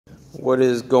What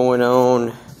is going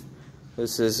on?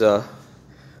 This is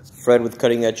Fred with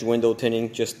Cutting Edge Window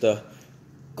Tinting. Just a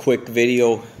quick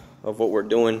video of what we're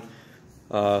doing.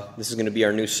 This is going to be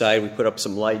our new side. We put up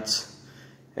some lights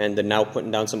and then now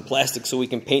putting down some plastic so we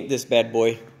can paint this bad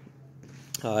boy.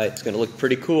 It's going to look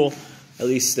pretty cool. At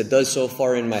least it does so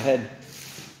far in my head.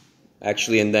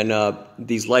 Actually, and then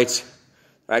these lights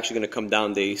are actually going to come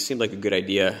down. They seemed like a good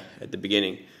idea at the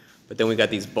beginning. But then we got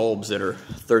these bulbs that are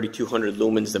 3200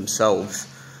 lumens themselves.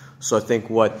 So I think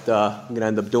what I'm going to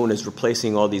end up doing is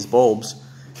replacing all these bulbs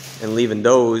and leaving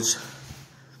those.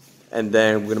 And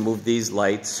then we're going to move these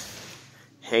lights,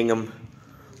 hang them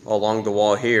along the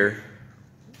wall here.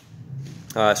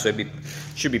 So it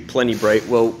should be plenty bright.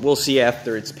 Well, we'll see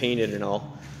after it's painted and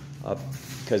all.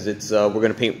 Because it's we're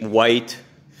going to paint white.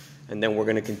 And then we're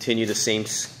going to continue the same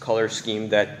color scheme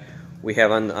that we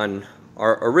have on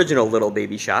our original little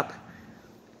baby shop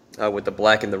with the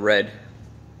black and the red.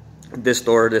 This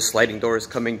sliding door is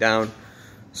coming down.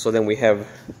 So then we have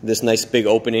this nice big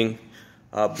opening.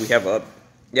 We have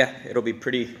it'll be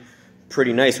pretty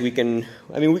nice. We can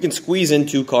squeeze in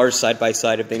 2 cars side by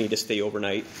side if they need to stay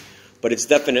overnight. But it's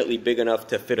definitely big enough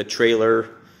to fit a trailer,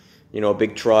 a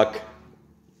big truck.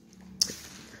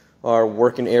 Our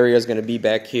working area is going to be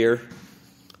back here.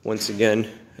 Once again,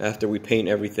 after we paint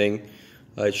everything,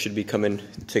 it should be coming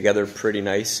together pretty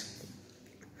nice.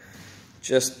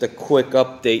 Just a quick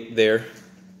update there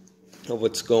of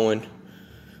what's going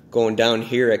down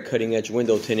here at Cutting Edge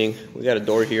Window Tinting. We got a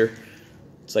door here.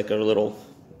 It's like a little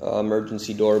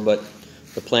emergency door, but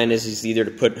the plan is either to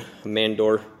put a man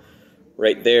door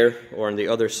right there, or on the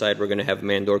other side we're going to have a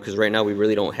man door, because right now we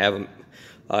really don't have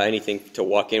anything to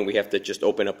walk in. We have to just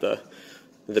open up the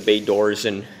bay doors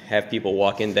and have people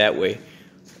walk in that way.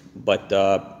 But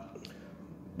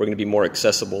we're going to be more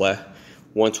accessible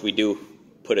once we do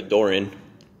put a door in.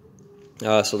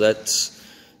 So that's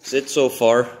it so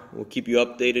far. We'll keep you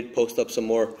updated, post up some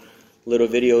more little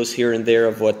videos here and there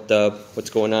of what's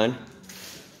going on.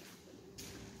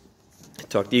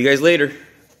 Talk to you guys later.